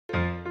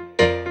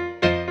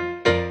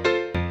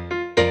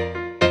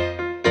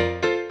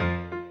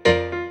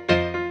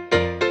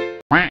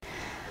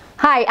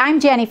Hi, I'm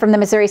Jenny from the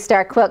Missouri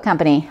Star Quilt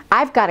Company.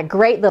 I've got a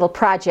great little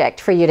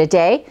project for you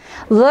today.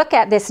 Look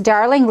at this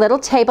darling little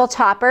table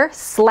topper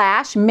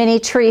 / mini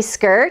tree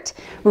skirt.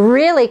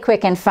 Really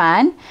quick and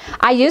fun.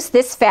 I used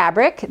this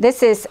fabric.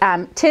 This is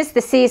 'Tis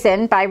the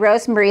Season by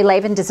Rosemary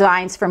Lavin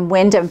Designs from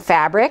Wyndham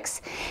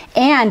Fabrics.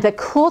 And the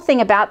cool thing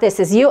about this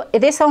is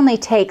this only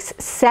takes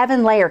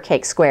 7 layer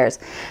cake squares.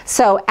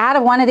 So out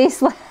of one of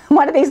these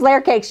layer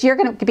cakes, you're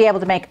going to be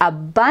able to make a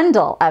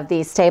bundle of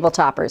these table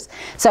toppers.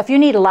 So if you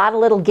need a lot of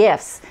little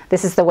gifts,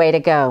 this is the way to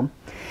go.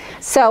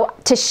 So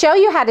to show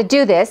you how to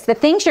do this, the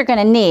things you're going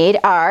to need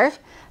are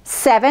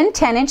 7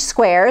 10-inch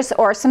squares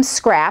or some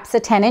scraps, a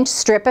 10-inch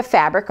strip of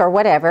fabric or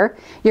whatever.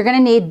 You're going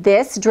to need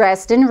this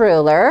Dresden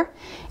ruler,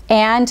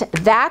 and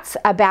that's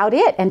about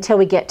it until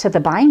we get to the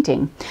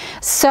binding.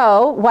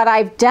 So what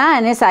I've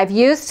done is I've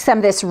used some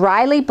of this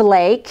Riley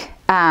Blake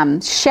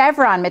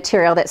chevron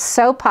material that's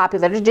so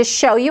popular to just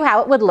show you how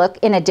it would look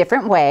in a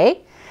different way.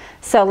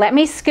 So let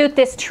me scoot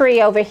this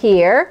tree over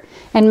here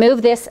and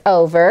move this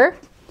over,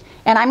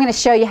 and I'm going to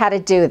show you how to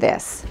do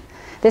this.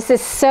 This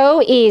is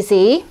so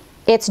easy.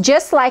 It's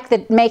just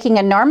like making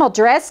a normal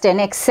Dresden,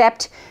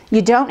 except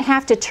you don't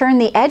have to turn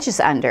the edges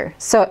under,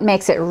 so it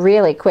makes it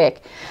really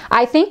quick.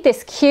 I think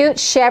this cute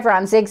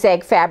chevron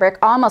zigzag fabric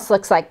almost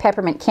looks like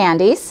peppermint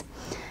candies,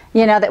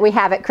 you know, that we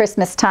have at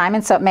Christmas time,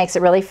 and so it makes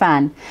it really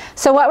fun.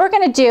 So what we're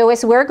going to do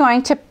is we're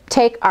going to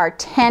take our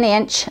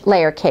 10-inch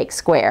layer cake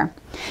square,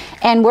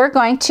 and we're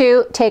going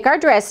to take our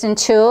Dresden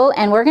tool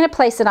and we're going to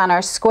place it on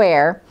our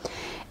square,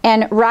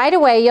 and right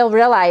away you'll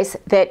realize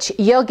that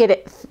you'll get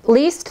at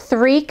least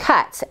 3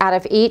 cuts out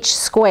of each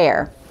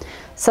square.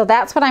 So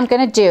that's what I'm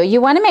going to do. You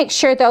want to make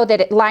sure though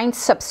that it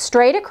lines up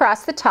straight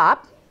across the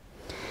top,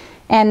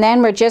 and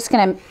then we're just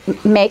going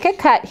to make a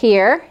cut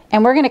here,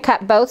 and we're going to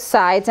cut both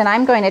sides, and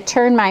I'm going to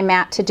turn my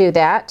mat to do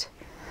that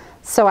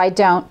so I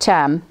don't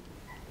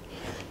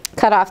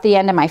cut off the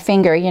end of my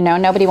finger. You know,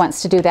 nobody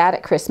wants to do that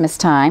at Christmas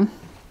time,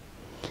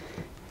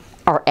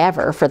 or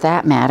ever for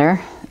that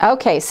matter.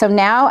 Okay, so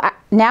now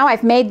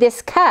I've made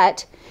this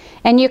cut,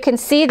 and you can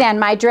see then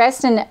my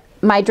Dresden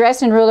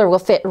ruler will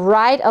fit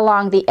right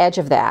along the edge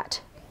of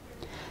that.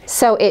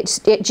 So it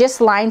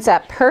just lines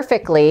up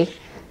perfectly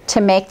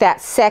to make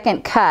that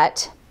second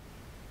cut.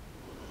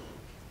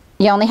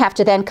 You only have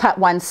to then cut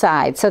one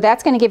side. So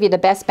that's going to give you the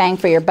best bang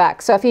for your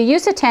buck. So if you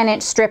use a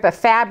 10-inch strip of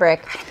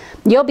fabric,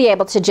 you'll be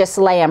able to just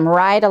lay them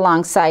right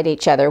alongside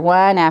each other,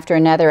 one after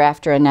another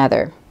after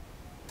another.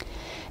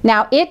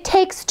 Now it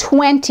takes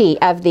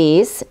 20 of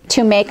these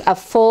to make a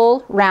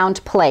full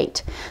round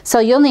plate. So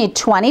you'll need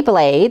 20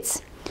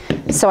 blades.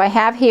 So I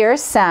have here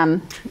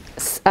some,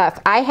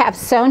 I have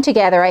sewn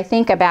together I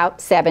think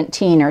about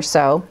 17 or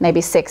so,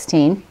 maybe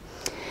 16.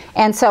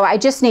 And so I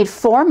just need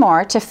 4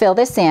 more to fill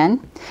this in.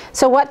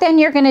 So what then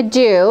you're going to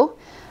do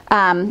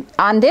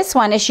on this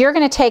one is you're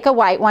going to take a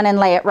white one and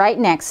lay it right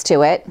next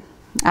to it.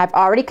 I've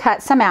already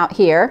cut some out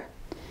here.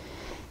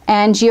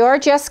 And you're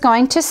just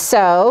going to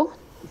sew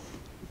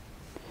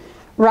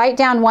right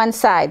down one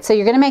side. So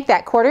you're going to make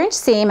that 1/4 inch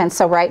seam, and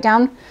sew right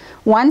down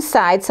one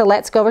side. So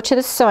let's go over to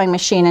the sewing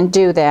machine and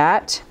do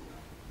that.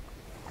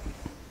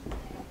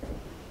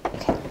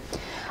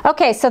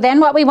 Okay, so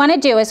then what we want to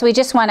do is we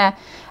just want to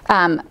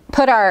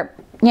put our,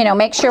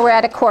 make sure we're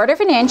at a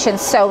 1/4 inch and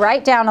sew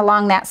right down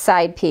along that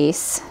side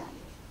piece.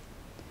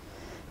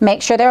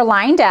 Make sure they're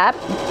lined up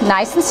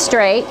nice and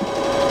straight.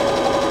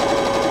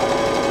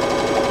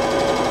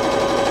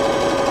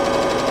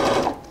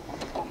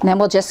 And then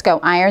we'll just go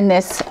iron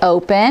this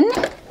open.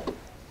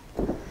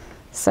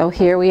 So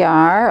here we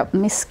are. Let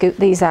me scoot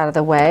these out of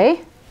the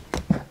way.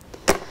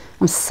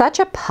 I'm such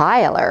a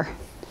piler.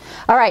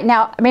 All right,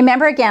 now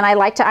remember again, I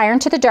like to iron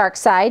to the dark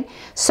side.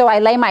 So I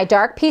lay my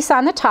dark piece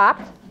on the top,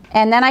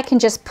 and then I can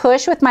just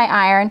push with my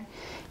iron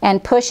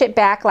and push it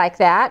back like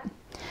that.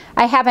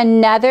 I have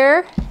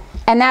another,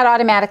 and that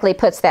automatically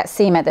puts that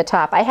seam at the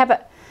top. I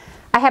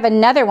have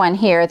another one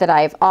here that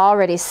I've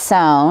already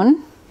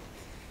sewn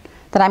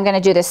that I'm going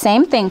to do the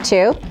same thing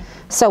to.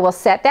 So we'll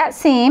set that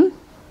seam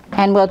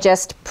and we'll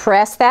just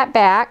press that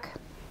back.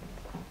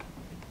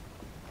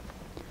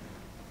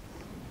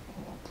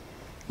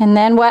 And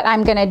then what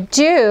I'm going to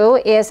do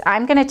is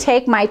I'm going to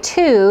take my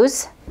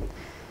 2s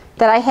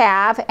that I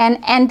have,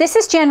 and this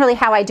is generally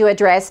how I do a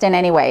Dresden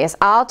anyway, is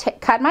I'll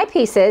cut my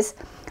pieces,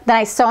 then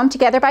I sew them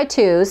together by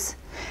 2s,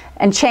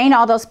 and chain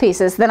all those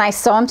pieces, then I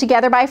sew them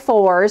together by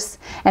 4s,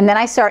 and then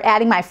I start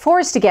adding my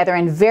 4s together,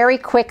 and very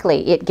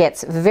quickly it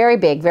gets very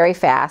big, very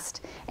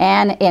fast,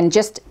 and in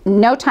just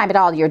no time at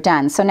all you're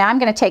done. So now I'm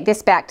going to take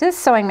this back to the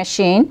sewing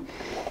machine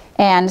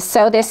and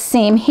sew this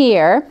seam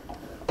here.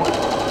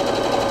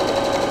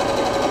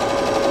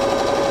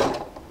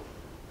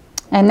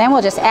 And then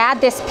we'll just add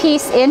this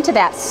piece into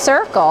that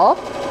circle.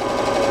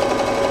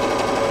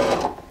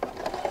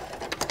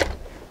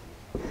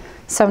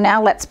 So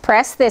now let's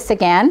press this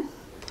again,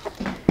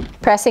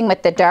 pressing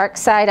with the dark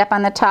side up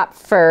on the top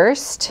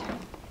first.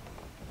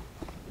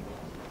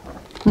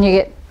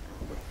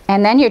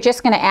 And then you're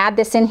just going to add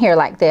this in here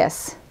like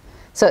this.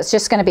 So it's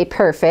just going to be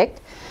perfect.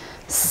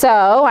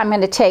 So I'm going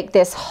to take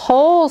this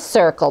whole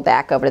circle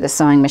back over to the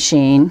sewing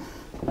machine.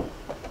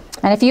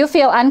 And if you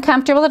feel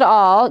uncomfortable at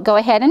all, go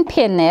ahead and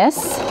pin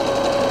this.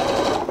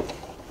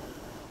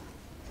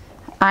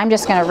 I'm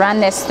just going to run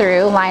this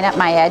through, line up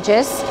my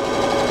edges.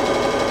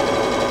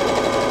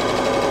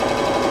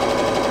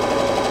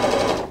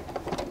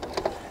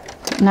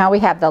 Now we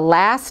have the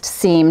last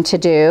seam to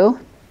do.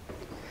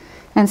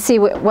 And see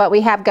what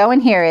we have going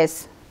here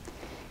is,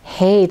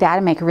 hey,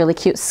 that'd make a really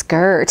cute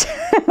skirt.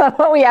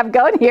 What we have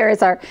going here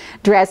is our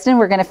Dresden.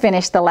 We're going to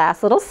finish the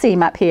last little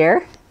seam up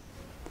here.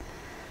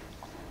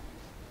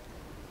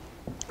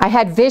 I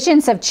had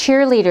visions of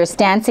cheerleaders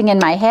dancing in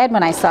my head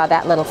when I saw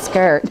that little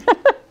skirt.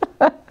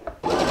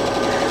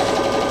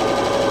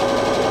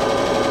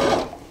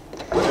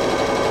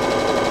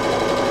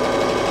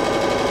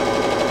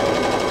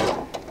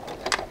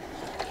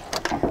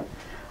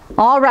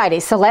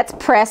 Alrighty, so let's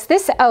press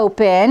this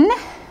open.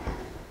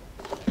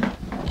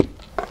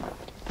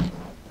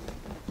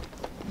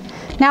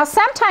 Now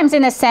sometimes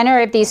in the center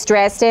of these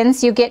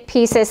Dresdens you get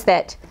pieces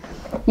that,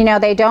 you know,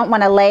 they don't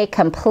want to lay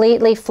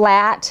completely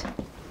flat.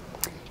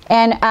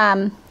 And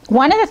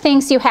one of the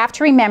things you have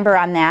to remember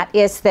on that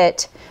is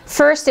that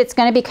first it's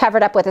going to be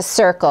covered up with a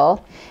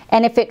circle,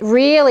 and if it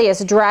really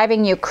is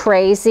driving you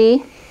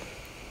crazy,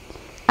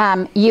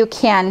 you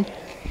can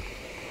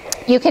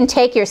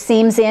take your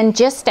seams in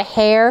just a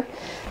hair,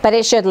 but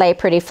it should lay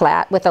pretty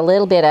flat with a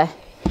little bit of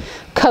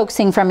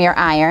coaxing from your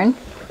iron.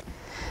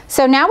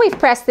 So now we've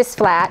pressed this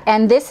flat,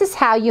 and this is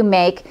how you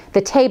make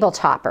the table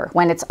topper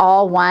when it's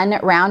all one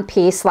round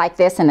piece like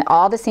this and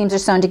all the seams are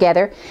sewn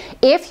together.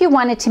 If you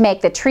wanted to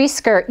make the tree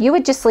skirt, you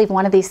would just leave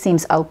one of these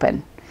seams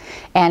open,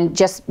 and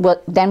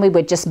then we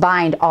would just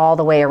bind all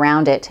the way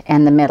around it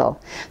and the middle.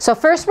 So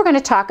first we're going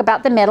to talk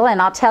about the middle,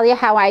 and I'll tell you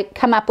how I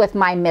come up with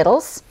my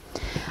middles.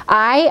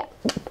 I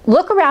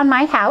look around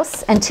my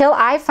house until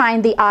I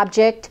find the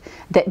object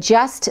that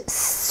just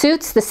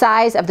suits the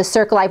size of the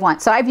circle I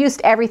want. So I've used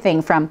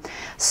everything from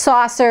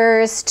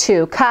saucers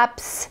to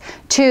cups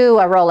to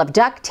a roll of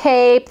duct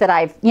tape that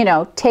I've, you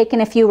know,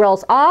 taken a few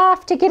rolls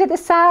off to get it the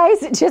size.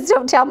 Just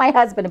don't tell my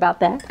husband about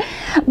that.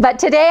 But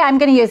today I'm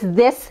going to use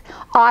this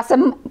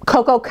awesome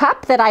cocoa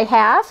cup that I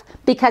have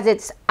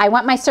because I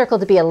want my circle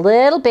to be a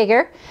little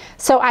bigger.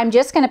 So I'm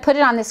just going to put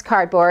it on this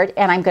cardboard,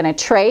 and I'm going to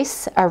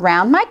trace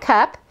around my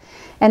cup,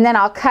 and then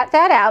I'll cut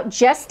that out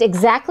just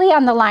exactly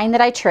on the line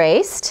that I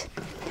traced.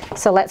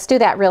 So let's do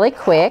that really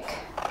quick.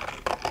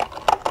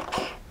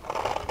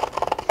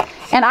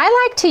 And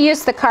I like to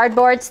use the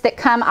cardboards that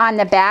come on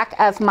the back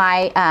of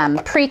my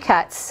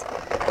pre-cuts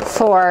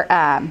for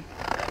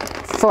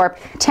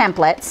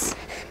templates.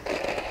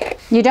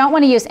 You don't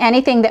want to use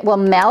anything that will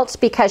melt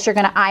because you're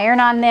going to iron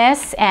on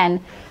this, and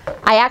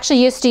I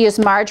actually used to use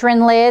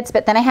margarine lids,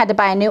 but then I had to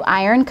buy a new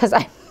iron because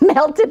I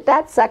melted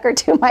that sucker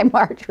to my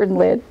margarine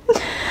lid.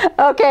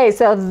 Okay,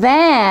 so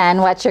then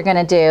what you're going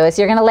to do is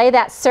you're going to lay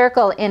that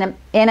circle in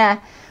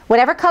a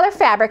whatever color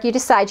fabric you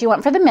decide you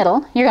want for the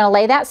middle. You're going to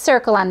lay that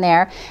circle on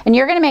there, and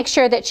you're going to make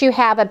sure that you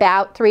have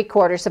about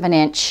 3/4 of an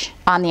inch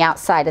on the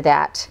outside of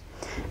that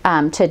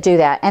to do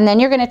that. And then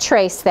you're going to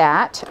trace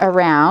that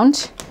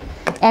around.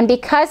 And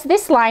because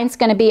this line's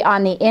going to be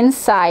on the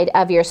inside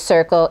of your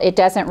circle, it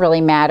doesn't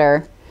really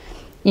matter,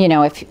 you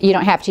know, if you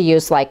don't have to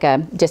use like a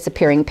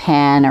disappearing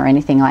pen or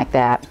anything like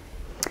that.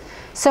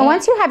 So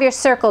once you have your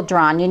circle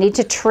drawn, you need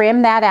to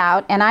trim that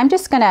out, and I'm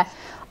just going to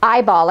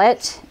eyeball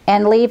it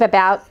and leave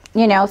about,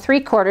 you know,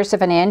 3/4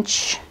 of an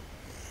inch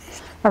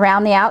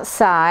around the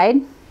outside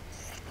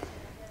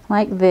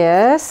like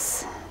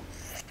this.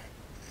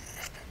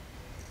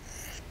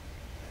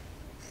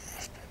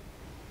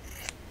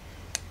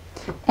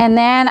 And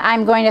then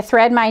I'm going to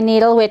thread my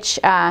needle, which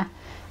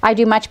I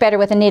do much better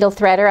with a needle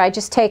threader. I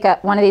just take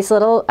one of these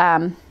little,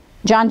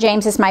 John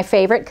James is my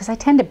favorite because I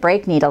tend to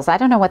break needles. I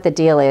don't know what the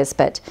deal is,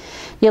 but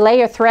you lay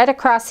your thread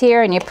across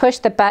here and you push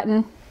the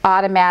button,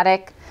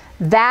 automatic.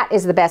 That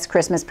is the best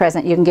Christmas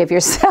present you can give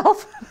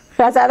yourself.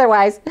 Because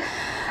otherwise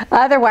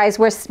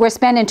we're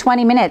spending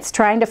 20 minutes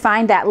trying to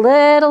find that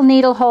little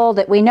needle hole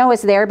that we know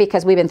is there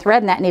because we've been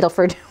threading that needle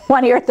for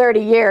 20 or 30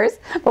 years,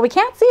 but we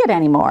can't see it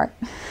anymore.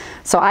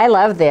 So I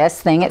love this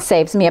thing. It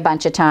saves me a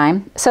bunch of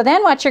time. So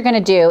then what you're going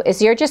to do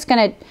is you're just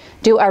going to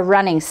do a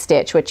running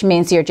stitch, which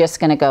means you're just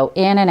going to go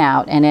in and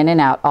out and in and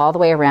out all the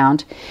way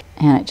around,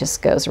 and it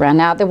just goes around.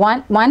 Now the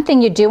one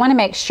thing you do want to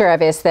make sure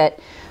of is that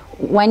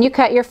when you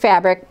cut your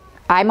fabric,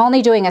 I'm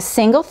only doing a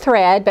single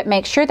thread, but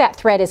make sure that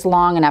thread is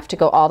long enough to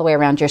go all the way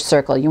around your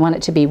circle. You want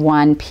it to be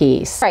one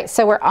piece. All right,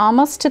 so we're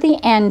almost to the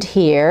end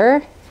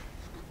here.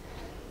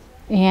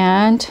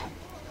 And,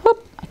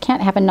 whoop, I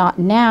can't have a knot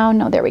now.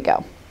 No, there we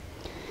go.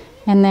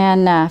 And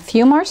then a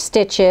few more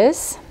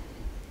stitches.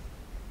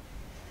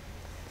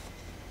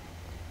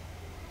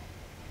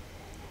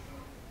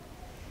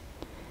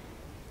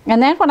 And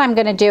then what I'm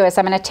going to do is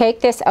I'm going to take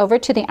this over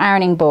to the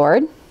ironing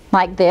board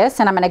like this,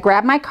 and I'm going to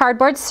grab my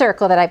cardboard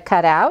circle that I've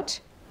cut out,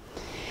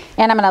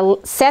 and I'm going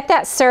to set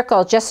that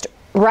circle just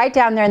right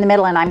down there in the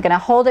middle, and I'm going to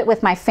hold it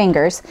with my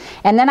fingers,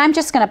 and then I'm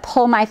just going to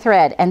pull my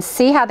thread and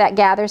see how that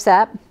gathers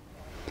up.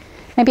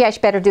 Maybe I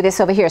should better do this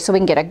over here so we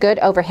can get a good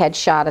overhead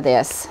shot of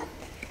this.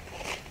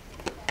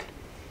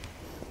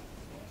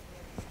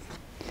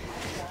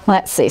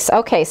 Let's see. So,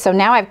 okay, so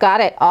now I've got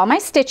it, all my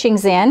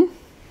stitchings in.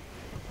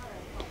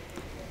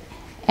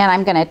 And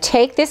I'm going to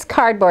take this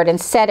cardboard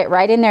and set it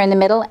right in there in the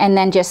middle and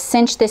then just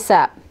cinch this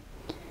up.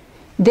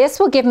 This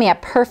will give me a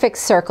perfect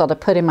circle to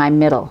put in my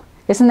middle.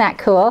 Isn't that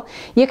cool?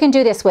 You can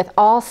do this with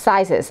all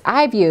sizes.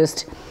 I've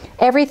used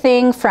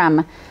everything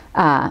from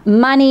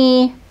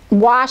money,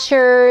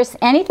 washers,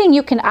 anything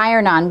you can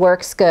iron on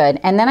works good.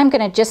 And then I'm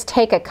going to just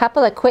take a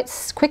couple of quick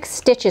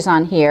stitches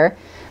on here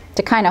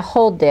to kind of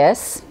hold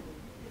this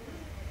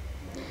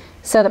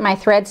so that my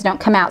threads don't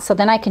come out. So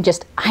then I can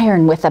just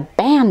iron with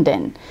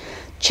abandon.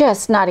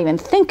 Just not even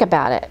think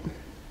about it.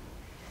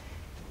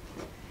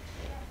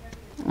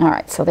 All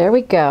right, so there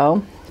we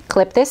go.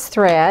 Clip this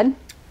thread.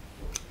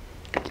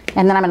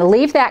 And then I'm going to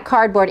leave that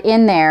cardboard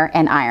in there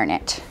and iron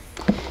it.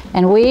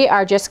 And we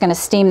are just going to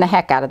steam the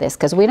heck out of this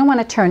because we don't want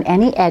to turn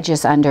any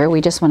edges under. We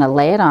just want to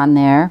lay it on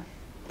there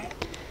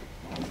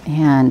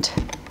and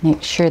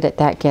make sure that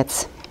that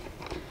gets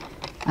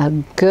a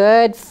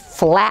good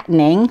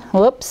flattening.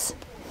 Whoops.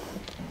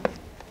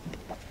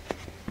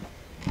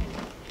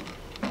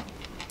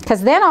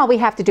 Because then all we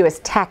have to do is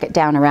tack it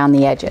down around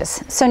the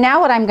edges. So now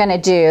what I'm going to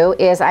do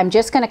is I'm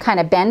just going to kind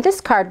of bend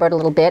this cardboard a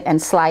little bit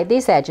and slide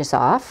these edges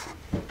off.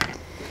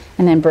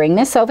 And then bring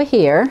this over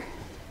here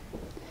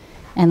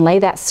and lay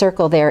that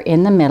circle there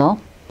in the middle.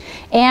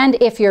 And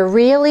if you're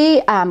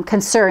really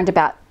concerned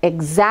about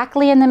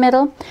exactly in the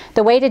middle,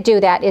 the way to do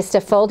that is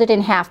to fold it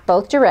in half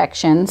both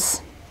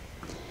directions.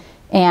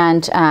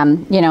 And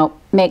you know,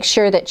 make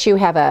sure that you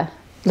have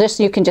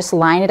you can just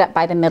line it up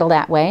by the middle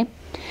that way.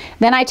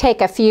 Then I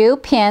take a few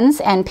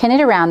pins and pin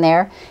it around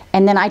there,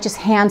 and then I just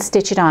hand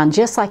stitch it on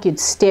just like you'd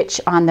stitch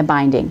on the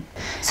binding.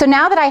 So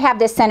now that I have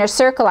this center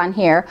circle on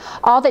here,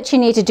 all that you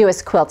need to do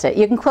is quilt it.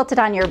 You can quilt it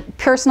on your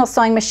personal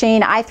sewing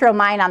machine. I throw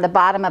mine on the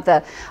bottom of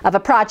a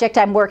project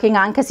I'm working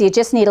on because you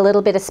just need a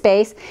little bit of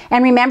space.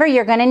 And remember,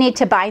 you're going to need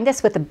to bind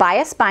this with a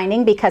bias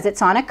binding because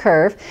it's on a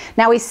curve.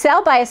 Now we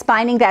sell bias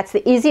binding. That's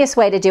the easiest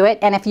way to do it.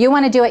 And if you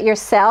want to do it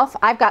yourself,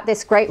 I've got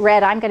this great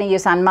red I'm going to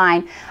use on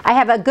mine. I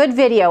have a good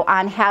video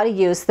on how to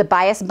use the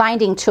bias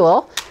binding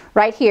tool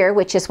right here,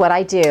 which is what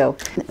I do.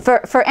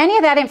 For any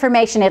of that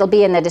information, it'll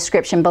be in the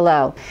description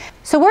below.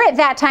 So we're at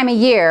that time of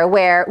year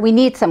where we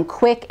need some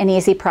quick and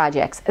easy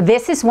projects.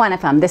 This is one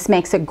of them. This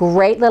makes a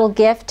great little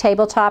gift,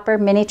 table topper,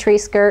 mini tree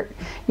skirt,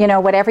 you know,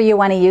 whatever you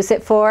want to use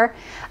it for.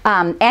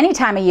 Any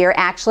time of year,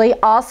 actually.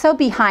 Also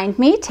behind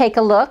me, take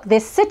a look.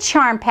 This is a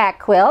charm pack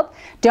quilt.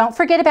 Don't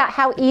forget about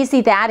how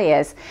easy that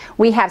is.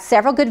 We have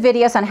several good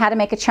videos on how to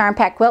make a charm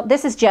pack quilt.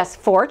 This is just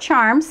 4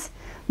 charms.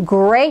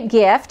 Great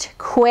gift,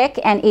 quick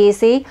and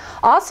easy.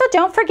 Also,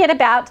 don't forget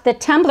about the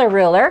tumbler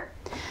ruler.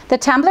 The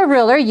tumbler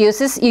ruler you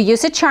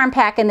use a charm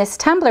pack in this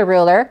tumbler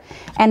ruler,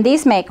 and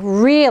these make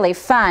really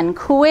fun,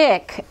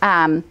 quick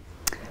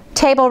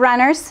table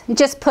runners. You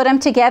just put them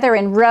together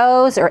in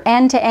rows or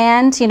end to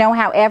end, you know,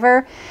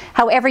 however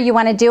you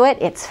want to do it.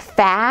 It's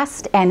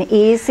fast and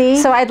easy.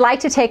 So I'd like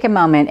to take a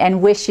moment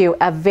and wish you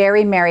a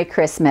very Merry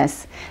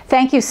Christmas.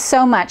 Thank you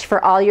so much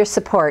for all your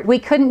support. We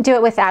couldn't do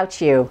it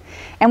without you.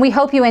 And we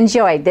hope you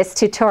enjoyed this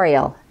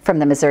tutorial from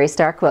the Missouri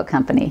Star Quilt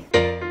Company.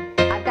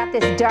 I've got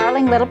this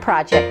darling little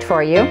project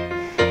for you.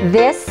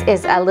 This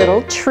is a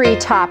little tree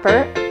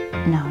topper.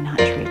 No, not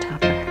tree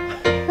topper.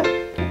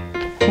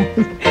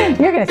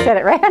 You're going to set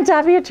it right on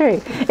top of your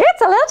tree.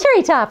 It's a little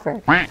tree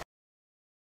topper.